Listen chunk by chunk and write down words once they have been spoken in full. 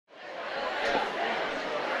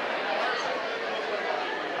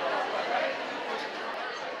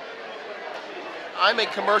I'm a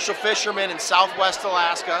commercial fisherman in Southwest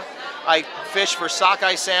Alaska. I fish for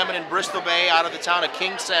sockeye salmon in Bristol Bay out of the town of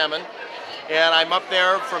King Salmon. And I'm up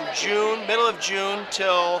there from middle of June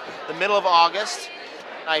till the middle of August.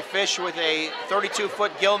 I fish with a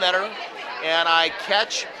 32-foot gill netter, and I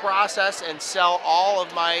catch, process, and sell all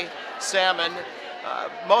of my salmon,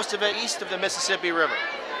 most of it east of the Mississippi River.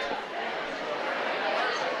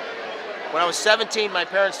 When I was 17, my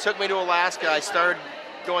parents took me to Alaska. I started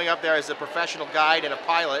going up there as a professional guide and a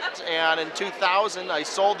pilot, and in 2000 I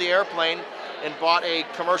sold the airplane and bought a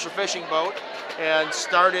commercial fishing boat and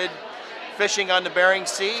started fishing on the Bering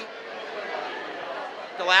Sea.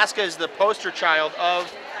 Alaska is the poster child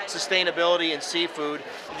of sustainability in seafood.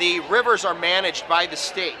 The rivers are managed by the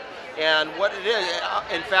state, and what it is,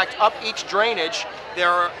 in fact, up each drainage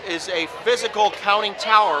there is a physical counting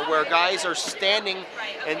tower where guys are standing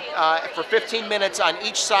and, for 15 minutes on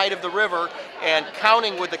each side of the river and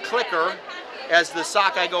counting with a clicker as the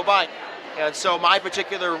sockeye go by. And so my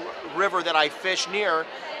particular river that I fish near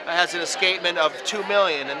has an escapement of 2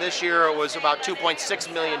 million, and this year it was about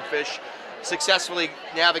 2.6 million fish successfully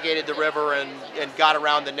navigated the river and got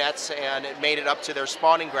around the nets, and it made it up to their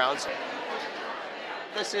spawning grounds.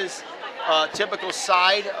 This is a typical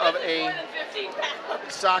side of a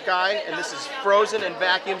sockeye, and this is frozen and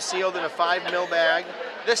vacuum sealed in a 5 mil bag.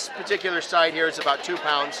 This particular side here is about 2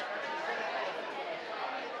 pounds.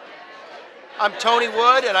 I'm Tony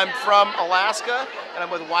Wood, and I'm from Alaska, and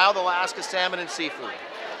I'm with Wild Alaska Salmon and Seafood.